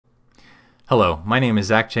Hello, my name is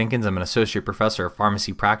Zach Jenkins. I'm an associate professor of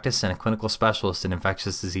pharmacy practice and a clinical specialist in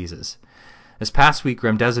infectious diseases. This past week,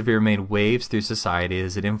 Remdesivir made waves through society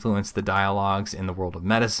as it influenced the dialogues in the world of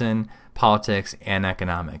medicine, politics, and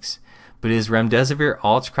economics. But is Remdesivir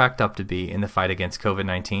all it's cracked up to be in the fight against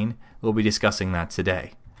COVID-19? We'll be discussing that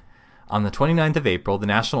today. On the 29th of April, the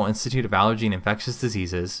National Institute of Allergy and Infectious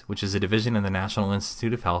Diseases, which is a division of the National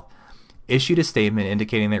Institute of Health, issued a statement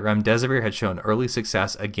indicating that Remdesivir had shown early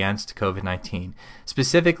success against COVID-19.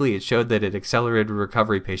 Specifically, it showed that it accelerated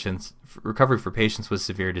recovery for patients with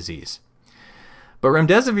severe disease. But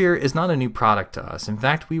Remdesivir is not a new product to us. In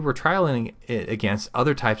fact, we were trialing it against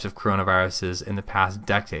other types of coronaviruses in the past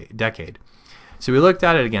decade. So we looked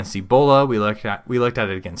at it against Ebola, we looked at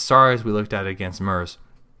it against SARS, we looked at it against MERS.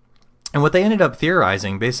 And what they ended up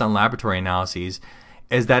theorizing based on laboratory analyses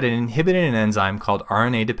is that it inhibited an enzyme called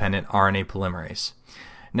RNA-dependent RNA polymerase.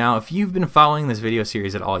 Now, if you've been following this video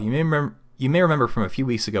series at all, you may remember from a few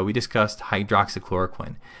weeks ago we discussed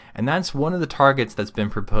hydroxychloroquine, and that's one of the targets that's been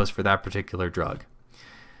proposed for that particular drug.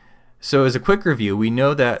 So as a quick review, we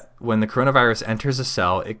know that when the coronavirus enters a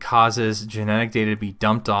cell, it causes genetic data to be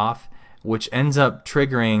dumped off, which ends up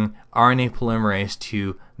triggering RNA polymerase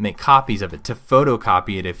to make copies of it, to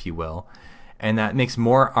photocopy it, if you will. And that makes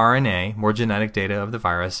more RNA, more genetic data of the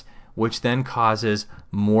virus, which then causes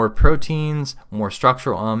more proteins, more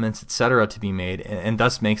structural elements, etc. to be made, and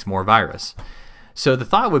thus makes more virus. So the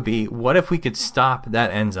thought would be, what if we could stop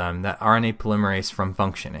that enzyme, that RNA polymerase, from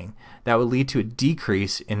functioning? That would lead to a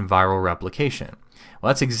decrease in viral replication.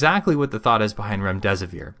 Well, that's exactly what the thought is behind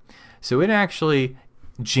Remdesivir. So it actually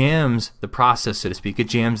jams the process, so to speak. It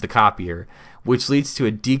jams the copier, which leads to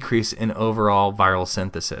a decrease in overall viral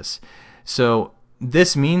synthesis. So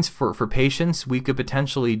this means for patients, we could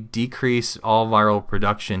potentially decrease all viral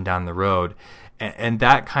production down the road, and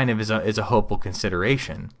that kind of is a hopeful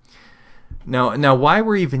consideration. Now, why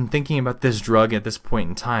we're even thinking about this drug at this point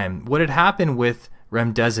in time, what had happened with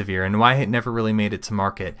Remdesivir and why it never really made it to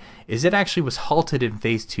market is it actually was halted in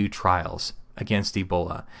phase 2 trials against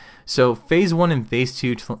Ebola. So phase 1 and phase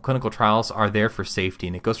 2 clinical trials are there for safety,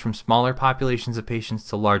 and it goes from smaller populations of patients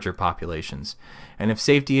to larger populations. And if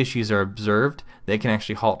safety issues are observed, they can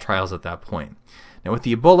actually halt trials at that point. Now with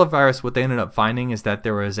the Ebola virus, what they ended up finding is that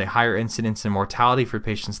there was a higher incidence in mortality for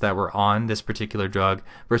patients that were on this particular drug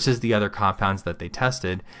versus the other compounds that they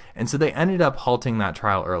tested, and so they ended up halting that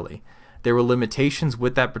trial early. There were limitations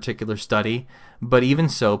with that particular study, but even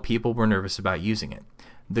so, people were nervous about using it.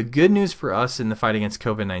 The good news for us in the fight against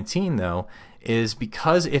COVID-19, though, is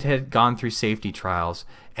because it had gone through safety trials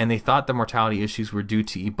and they thought the mortality issues were due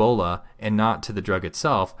to Ebola and not to the drug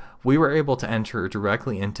itself, we were able to enter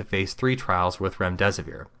directly into phase 3 trials with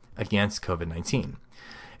Remdesivir against COVID-19.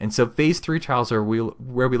 And so phase 3 trials are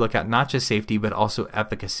where we look at not just safety but also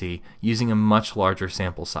efficacy using a much larger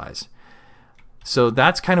sample size. So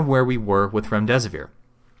that's kind of where we were with Remdesivir.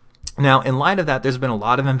 Now, in light of that, there's been a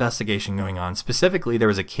lot of investigation going on. Specifically, there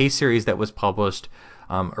was a case series that was published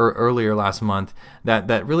earlier last month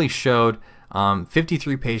that really showed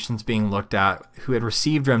 53 patients being looked at who had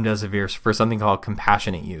received Remdesivir for something called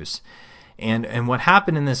compassionate use. And what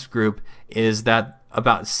happened in this group is that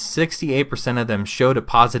about 68% of them showed a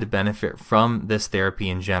positive benefit from this therapy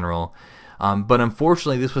in general. But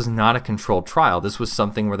unfortunately, this was not a controlled trial. This was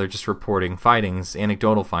something where they're just reporting findings,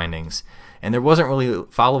 anecdotal findings. And there wasn't really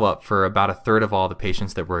follow-up for about a third of all the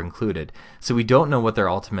patients that were included. So we don't know what their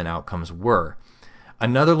ultimate outcomes were.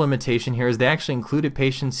 Another limitation here is they actually included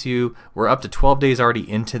patients who were up to 12 days already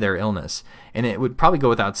into their illness. And it would probably go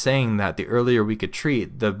without saying that the earlier we could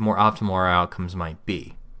treat, the more optimal our outcomes might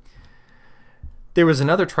be. There was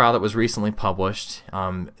another trial that was recently published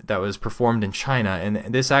that was performed in China,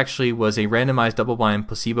 and this actually was a randomized double-blind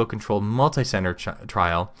placebo-controlled multi-center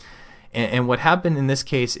trial. And what happened in this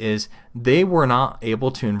case is they were not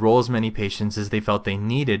able to enroll as many patients as they felt they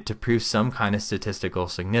needed to prove some kind of statistical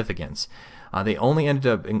significance. They only ended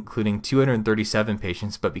up including 237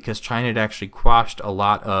 patients, but because China had actually quashed a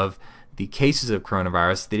lot of the cases of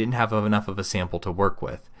coronavirus, they didn't have enough of a sample to work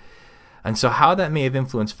with. And so how that may have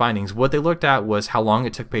influenced findings, what they looked at was how long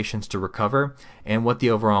it took patients to recover and what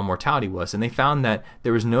the overall mortality was. And they found that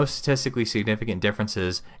there was no statistically significant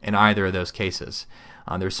differences in either of those cases.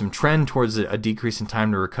 There's some trend towards a decrease in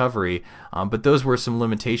time to recovery, but those were some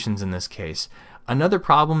limitations in this case. Another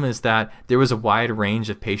problem is that there was a wide range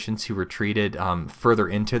of patients who were treated further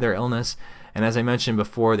into their illness. And as I mentioned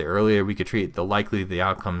before, the earlier we could treat, the likely the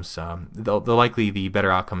outcomes, the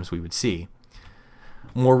better outcomes we would see.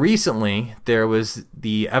 More recently, there was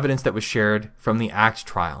the evidence that was shared from the ACT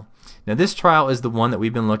trial. Now, this trial is the one that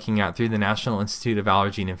we've been looking at through the National Institute of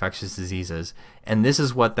Allergy and Infectious Diseases, and this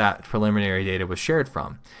is what that preliminary data was shared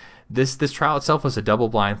from. This trial itself was a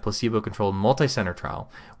double-blind, placebo-controlled, multi-center trial,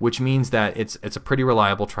 which means that it's a pretty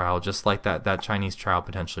reliable trial, just like that Chinese trial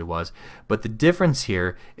potentially was. But the difference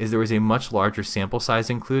here is there was a much larger sample size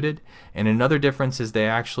included, and another difference is they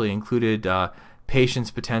actually included patients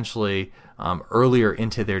potentially earlier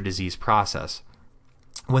into their disease process.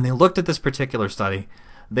 When they looked at this particular study,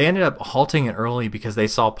 they ended up halting it early because they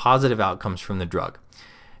saw positive outcomes from the drug.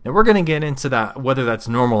 Now, we're going to get into that, whether that's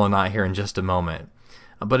normal or not, here in just a moment.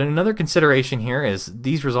 But another consideration here is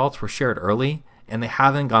these results were shared early and they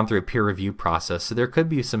haven't gone through a peer review process, so there could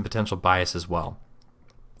be some potential bias as well.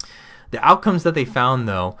 The outcomes that they found,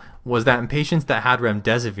 though, was that in patients that had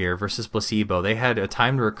remdesivir versus placebo, they had a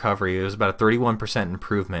time to recovery. It was about a 31%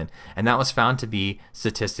 improvement, and that was found to be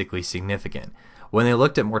statistically significant. When they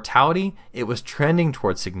looked at mortality, it was trending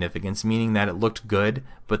towards significance, meaning that it looked good,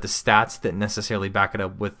 but the stats didn't necessarily back it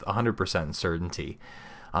up with 100% certainty.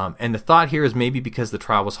 And the thought here is maybe because the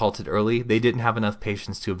trial was halted early, they didn't have enough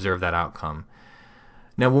patients to observe that outcome.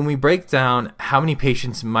 Now, when we break down how many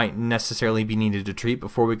patients might necessarily be needed to treat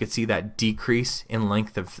before we could see that decrease in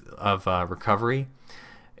length of recovery,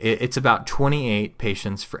 it's about 28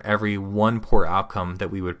 patients for every one poor outcome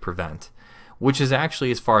that we would prevent, which is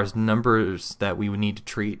actually, as far as numbers that we would need to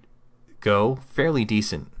treat go, fairly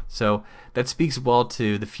decent. So that speaks well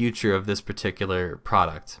to the future of this particular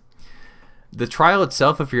product. The trial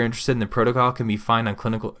itself, if you're interested in the protocol, can be found on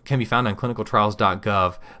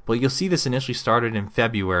clinicaltrials.gov, but you'll see this initially started in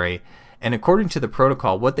February, and according to the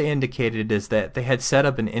protocol, what they indicated is that they had set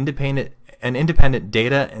up an independent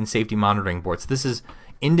data and safety monitoring board. So this is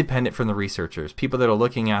independent from the researchers, people that are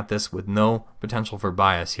looking at this with no potential for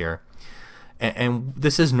bias here. And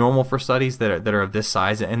this is normal for studies that are of this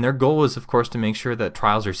size, and their goal is, of course, to make sure that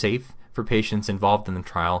trials are safe for patients involved in the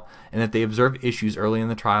trial, and that they observe issues early in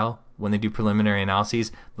the trial. When they do preliminary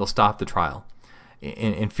analyses, they'll stop the trial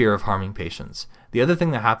in fear of harming patients. The other thing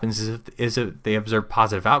that happens is if they observe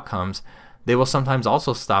positive outcomes, they will sometimes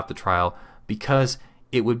also stop the trial because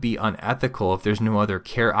it would be unethical if there's no other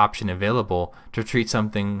care option available to treat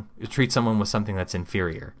someone with something that's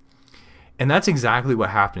inferior. And that's exactly what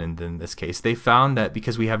happened in this case. They found that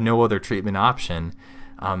because we have no other treatment option,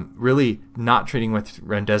 really not treating with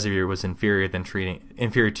remdesivir was inferior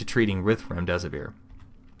to treating with remdesivir.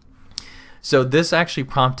 So this actually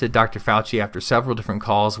prompted Dr. Fauci, after several different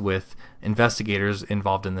calls with investigators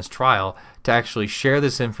involved in this trial, to actually share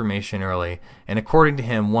this information early. And according to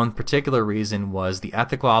him, one particular reason was the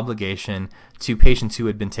ethical obligation to patients who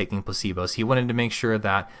had been taking placebos. He wanted to make sure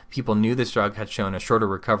that people knew this drug had shown a shorter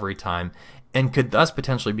recovery time and could thus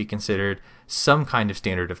potentially be considered some kind of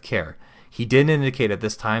standard of care. He did indicate at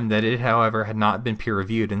this time that it, however, had not been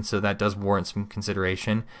peer-reviewed, and so that does warrant some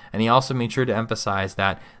consideration. And he also made sure to emphasize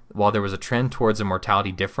that while there was a trend towards a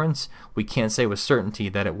mortality difference, we can't say with certainty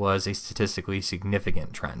that it was a statistically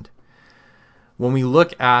significant trend. When we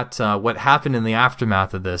look at what happened in the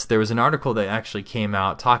aftermath of this, there was an article that actually came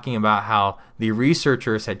out talking about how the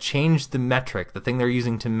researchers had changed the metric, the thing they're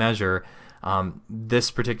using to measure this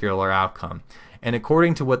particular outcome. And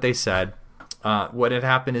according to what they said, what had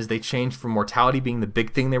happened is they changed from mortality being the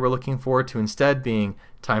big thing they were looking for to instead being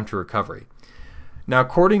time to recovery. Now,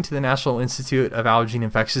 according to the National Institute of Allergy and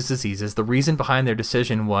Infectious Diseases, the reason behind their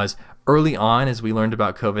decision was early on, as we learned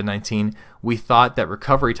about COVID-19, we thought that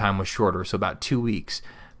recovery time was shorter, so about 2 weeks.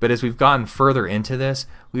 But as we've gotten further into this,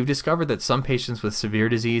 we've discovered that some patients with severe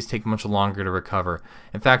disease take much longer to recover.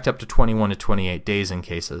 In fact, up to 21 to 28 days in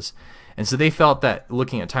cases. And so they felt that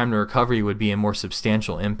looking at time to recovery would be a more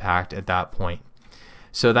substantial impact at that point.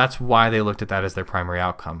 So that's why they looked at that as their primary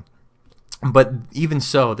outcome. But even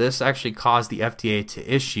so, this actually caused the FDA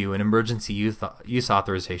to issue an emergency use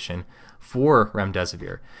authorization for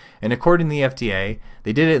remdesivir. And according to the FDA,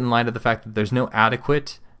 they did it in light of the fact that there's no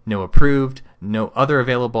adequate, no approved, no other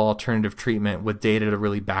available alternative treatment with data to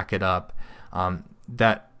really back it up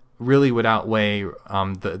that really would outweigh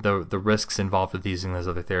the risks involved with using those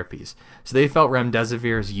other therapies. So they felt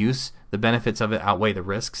remdesivir's use, the benefits of it outweigh the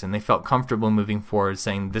risks, and they felt comfortable moving forward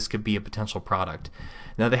saying this could be a potential product.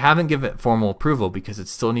 Now, they haven't given it formal approval because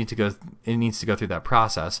it needs to go through that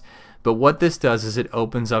process. But what this does is it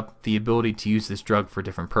opens up the ability to use this drug for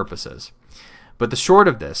different purposes. But the short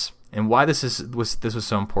of this, and why this was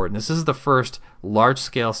so important, this is the first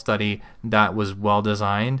large-scale study that was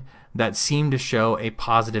well-designed that seemed to show a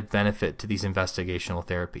positive benefit to these investigational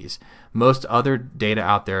therapies. Most other data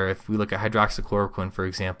out there, if we look at hydroxychloroquine, for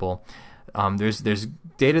example, there's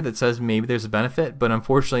data that says maybe there's a benefit, but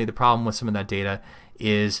unfortunately the problem with some of that data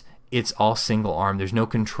is it's all single arm. There's no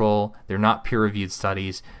control. They're not peer-reviewed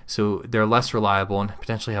studies, so they're less reliable and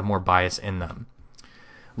potentially have more bias in them.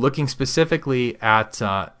 Looking specifically at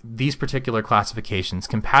these particular classifications,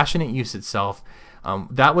 compassionate use itself,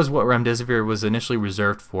 that was what Remdesivir was initially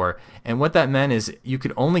reserved for. And what that meant is you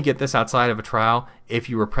could only get this outside of a trial if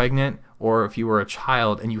you were pregnant or if you were a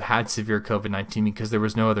child and you had severe COVID-19, because there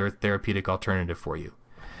was no other therapeutic alternative for you.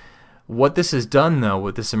 What this has done, though,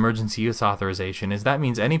 with this emergency use authorization is that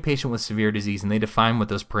means any patient with severe disease, and they define what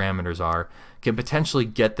those parameters are, can potentially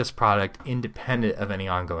get this product independent of any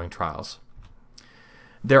ongoing trials.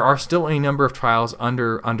 There are still a number of trials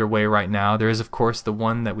underway right now. There is, of course, the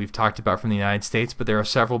one that we've talked about from the United States, but there are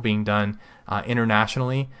several being done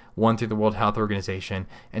internationally, one through the World Health Organization,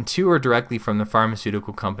 and 2 are directly from the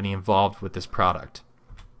pharmaceutical company involved with this product.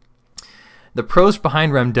 The pros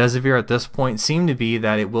behind Remdesivir at this point seem to be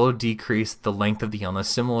that it will decrease the length of the illness,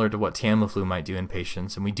 similar to what Tamiflu might do in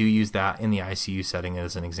patients, and we do use that in the ICU setting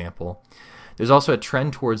as an example. There's also a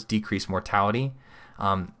trend towards decreased mortality.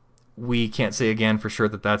 We can't say again for sure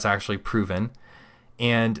that that's actually proven.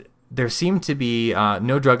 And there seem to be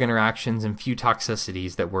no drug interactions and few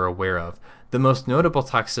toxicities that we're aware of. The most notable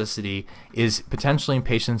toxicity is potentially in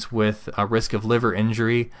patients with a risk of liver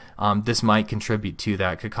injury. This might contribute to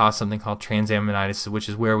that. It could cause something called transaminitis, which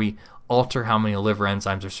is where we alter how many liver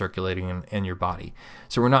enzymes are circulating in your body.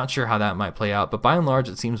 So we're not sure how that might play out, but by and large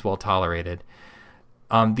it seems well tolerated.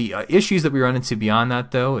 The issues that we run into beyond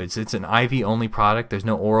that, though, it's an IV-only product. There's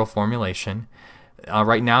no oral formulation.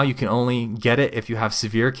 Right now, you can only get it if you have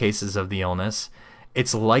severe cases of the illness.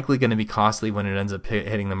 It's likely going to be costly when it ends up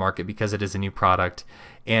hitting the market because it is a new product.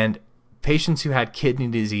 And patients who had kidney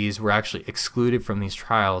disease were actually excluded from these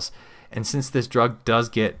trials. And since this drug does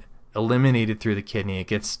get eliminated through the kidney, it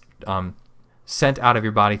gets sent out of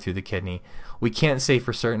your body through the kidney, we can't say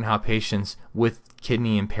for certain how patients with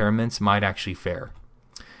kidney impairments might actually fare.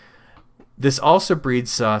 This also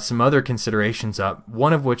breeds some other considerations up,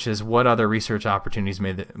 one of which is what other research opportunities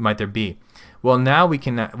might there be. Well, now we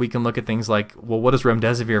can look at things like, well, what does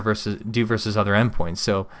Remdesivir do versus other endpoints?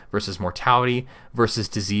 So versus mortality, versus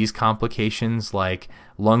disease complications like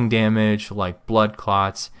lung damage, like blood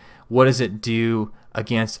clots. What does it do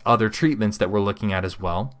against other treatments that we're looking at as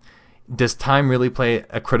well? Does time really play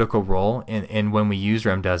a critical role in when we use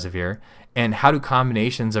Remdesivir? And how do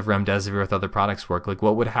combinations of Remdesivir with other products work? Like,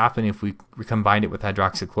 what would happen if we combined it with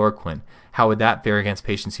hydroxychloroquine? How would that fare against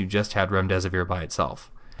patients who just had Remdesivir by itself?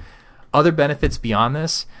 Other benefits beyond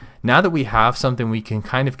this, now that we have something we can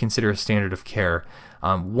kind of consider a standard of care,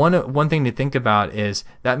 one thing to think about is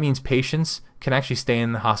that means patients can actually stay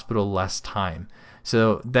in the hospital less time.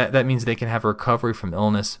 So that means they can have a recovery from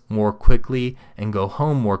illness more quickly and go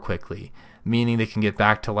home more quickly, meaning they can get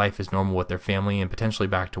back to life as normal with their family and potentially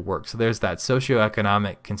back to work. So there's that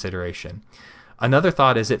socioeconomic consideration. Another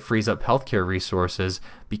thought is it frees up healthcare resources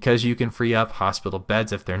because you can free up hospital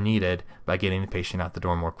beds if they're needed by getting the patient out the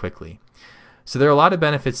door more quickly. So there are a lot of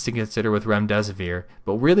benefits to consider with Remdesivir,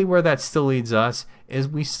 but really where that still leads us is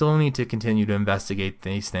we still need to continue to investigate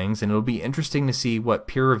these things, and it'll be interesting to see what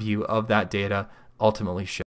peer review of that data ultimately shows.